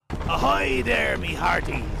Ahoy there, me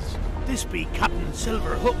hearties! This be Captain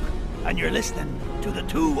Silverhook, and you're listening to the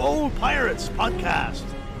Two Old Pirates podcast.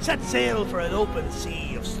 Set sail for an open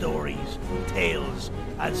sea of stories, tales,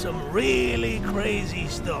 and some really crazy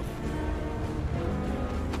stuff.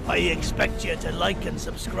 I expect you to like and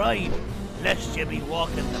subscribe, lest you be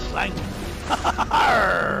walking the plank.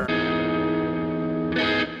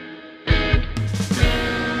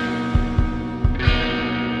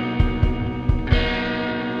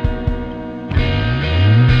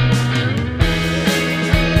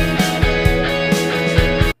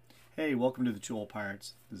 Hey, welcome to the Two Old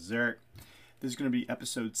Pirates. This is Eric. This is going to be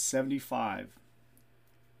episode 75.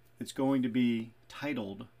 It's going to be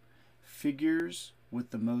titled Figures with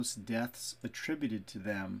the Most Deaths Attributed to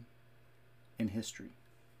Them in History.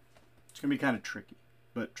 It's going to be kind of tricky,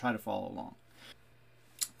 but try to follow along.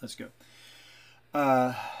 Let's go.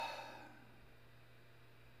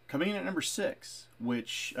 Coming in at number 6,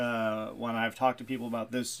 which when I've talked to people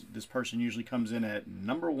about this person usually comes in at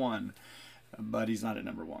number 1, but he's not at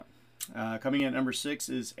number 1. Coming in at number 6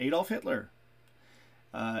 is Adolf Hitler.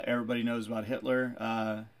 Everybody knows about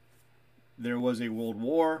Hitler. There was a world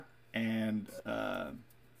war, and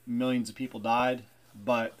millions of people died.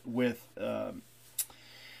 But with the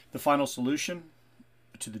final solution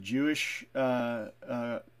to the Jewish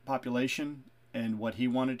population and what he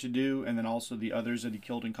wanted to do, and then also the others that he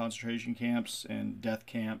killed in concentration camps and death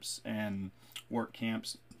camps and work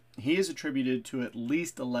camps, he is attributed to at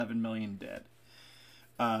least 11 million dead.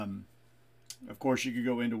 Of course, you could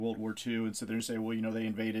go into World War II and sit there and say, well, you know, they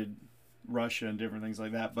invaded Russia and different things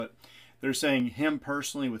like that. But they're saying him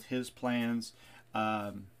personally with his plans.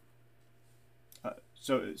 So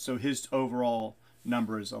his overall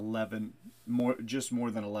number is just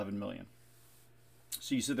more than 11 million.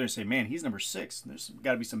 So you sit there and say, man, he's number 6. There's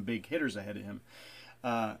got to be some big hitters ahead of him.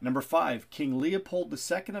 Number 5, King Leopold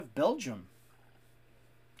II of Belgium.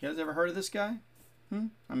 You guys ever heard of this guy?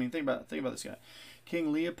 I mean, think about this guy.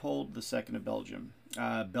 King Leopold II of Belgium.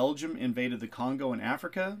 Belgium invaded the Congo in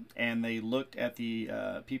Africa, and they looked at the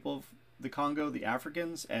people of the Congo, the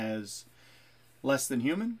Africans, as less than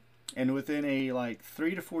human. And within a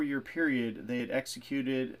 3 to 4 year period, they had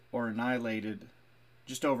executed or annihilated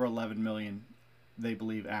just over 11 million, they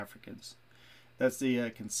believe, Africans. That's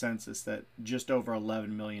the consensus, that just over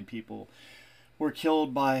 11 million people were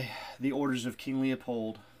killed by the orders of King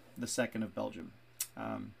Leopold II of Belgium.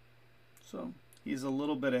 So he's a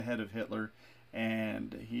little bit ahead of Hitler,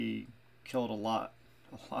 and he killed a lot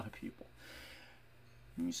of people.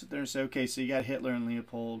 And you sit there and say, okay, so you got Hitler and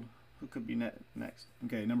Leopold. Who could be next?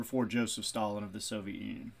 Okay, number 4, Joseph Stalin of the Soviet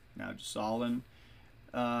Union. Now, Stalin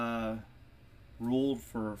ruled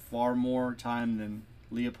for far more time than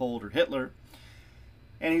Leopold or Hitler,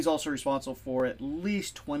 and he's also responsible for at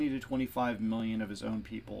least 20 to 25 million of his own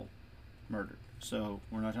people murdered. So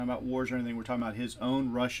we're not talking about wars or anything. We're talking about his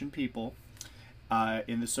own Russian people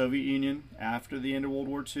in the Soviet Union after the end of World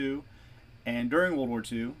War II and during World War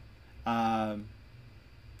II.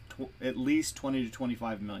 At least 20 to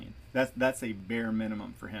 25 million. That's a bare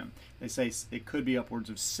minimum for him. They say it could be upwards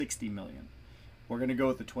of 60 million. We're going to go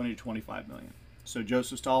with the 20 to 25 million. So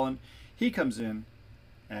Joseph Stalin, he comes in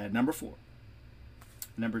at number 4.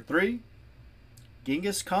 Number 3,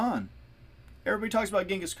 Genghis Khan. Everybody talks about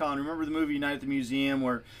Genghis Khan. Remember the movie Night at the Museum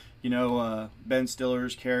where, you know, Ben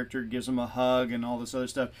Stiller's character gives him a hug and all this other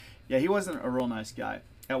stuff? Yeah, he wasn't a real nice guy.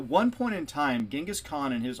 At one point in time, Genghis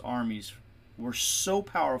Khan and his armies were so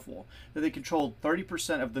powerful that they controlled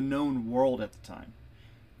 30% of the known world at the time.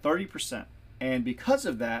 30%. And because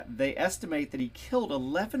of that, they estimate that he killed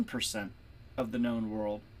 11% of the known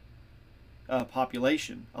world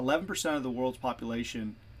population. 11% of the world's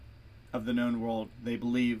population of the known world, they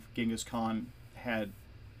believe Genghis Khan had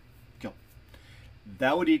killed.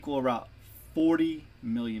 That would equal about 40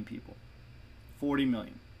 million people. 40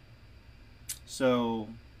 million. So,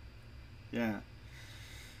 yeah.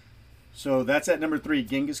 So that's at number 3,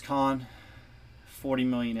 Genghis Khan, 40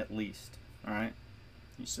 million at least. All right.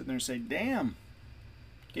 You sit there and say, damn.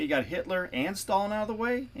 Okay, you got Hitler and Stalin out of the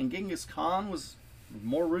way, and Genghis Khan was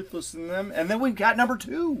more ruthless than them. And then we've got number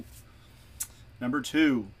 2. Number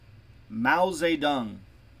 2, Mao Zedong,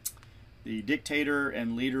 the dictator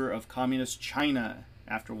and leader of communist China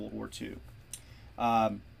after World War II.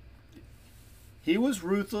 He was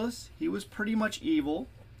ruthless. He was pretty much evil.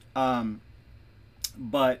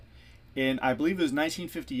 But in, I believe it was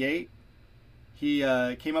 1958, he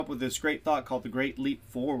came up with this great thought called the Great Leap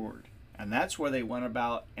Forward. And that's where they went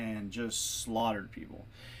about and just slaughtered people.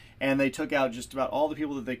 and they took out just about all the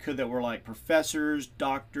people that they could that were like professors,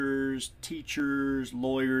 doctors, teachers,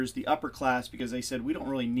 lawyers, the upper class, because they said, we don't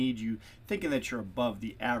really need you, thinking that you're above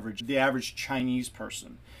the average Chinese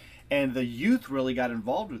person. And the youth really got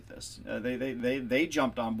involved with this. They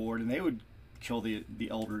jumped on board, and they would kill the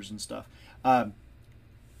elders and stuff.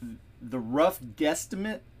 The rough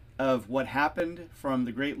guesstimate of what happened from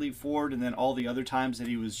the Great Leap Forward, and then all the other times that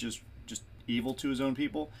he was just evil to his own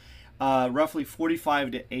people, roughly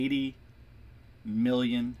 45 to 80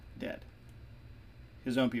 million dead.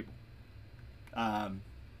 His own people.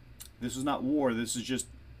 This is not war. This is just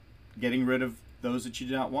getting rid of those that you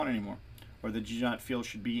do not want anymore, or that you do not feel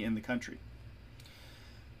should be in the country.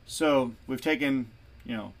 So we've taken,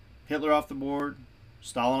 Hitler off the board,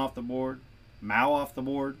 Stalin off the board, Mao off the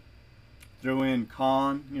board, threw in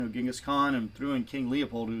Khan, Genghis Khan, and threw in King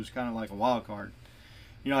Leopold, who was kind of like a wild card.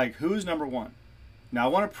 Like, who's number one? Now, I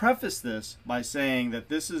want to preface this by saying that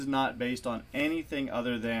this is not based on anything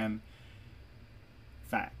other than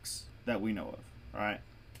facts that we know of, all right?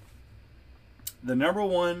 The number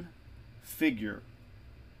one figure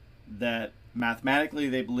that mathematically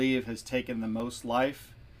they believe has taken the most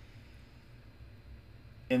life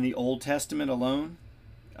in the Old Testament alone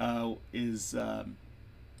is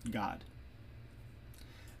God.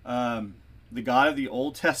 The God of the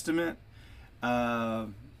Old Testament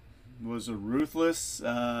was a ruthless,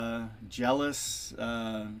 jealous,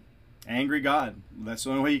 angry God. That's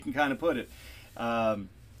the only way you can kind of put it.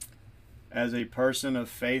 As a person of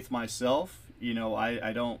faith myself,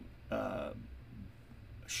 I don't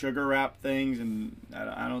sugar wrap things, and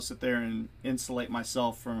I don't sit there and insulate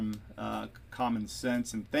myself from common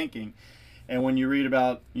sense and thinking. And when you read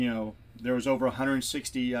about, there was over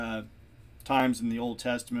 160 times in the Old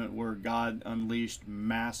Testament where God unleashed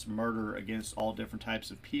mass murder against all different types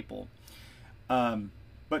of people.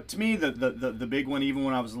 But to me, the big one, even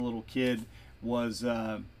when I was a little kid, was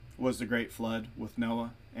the Great Flood with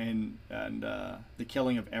Noah and the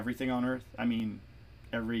killing of everything on earth. I mean,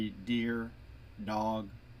 every deer, dog,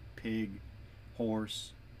 pig,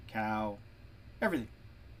 horse, cow, everything.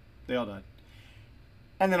 They all died.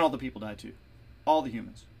 And then all the people died too. All the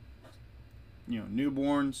humans.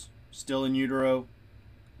 Newborns, still in utero,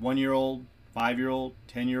 1-year-old, 5-year-old,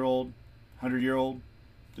 10-year-old, 100-year-old,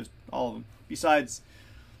 just all of them. Besides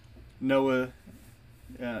Noah,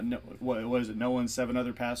 what is it? Noah and 7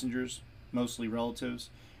 other passengers, mostly relatives,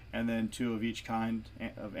 and then 2 of each kind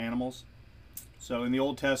of animals. So in the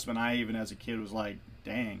Old Testament, I even as a kid was like,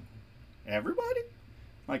 dang, everybody?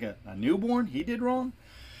 Like a newborn? He did wrong?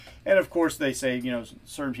 And of course they say,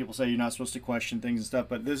 certain people say you're not supposed to question things and stuff,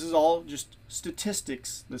 but this is all just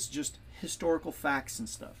statistics. This is just historical facts and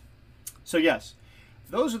stuff. So yes,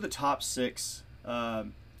 those are the top 6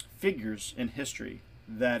 figures in history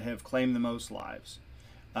that have claimed the most lives.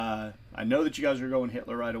 I know that you guys are going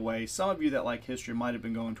Hitler right away. Some of you that like history might have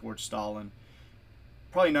been going towards Stalin.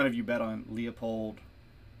 Probably none of you bet on Leopold.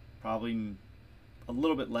 Probably a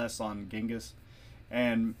little bit less on Genghis.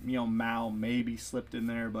 And, Mao maybe slipped in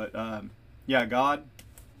there. But, yeah, God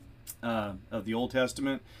of the Old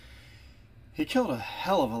Testament, he killed a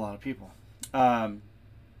hell of a lot of people.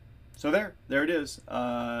 So there it is.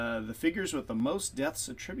 The figures with the most deaths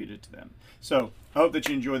attributed to them. So I hope that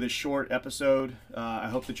you enjoy this short episode. I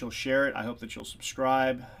hope that you'll share it. I hope that you'll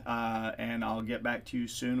subscribe. And I'll get back to you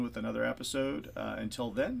soon with another episode. Until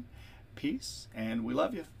then, peace, and we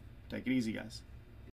love you. Take it easy, guys.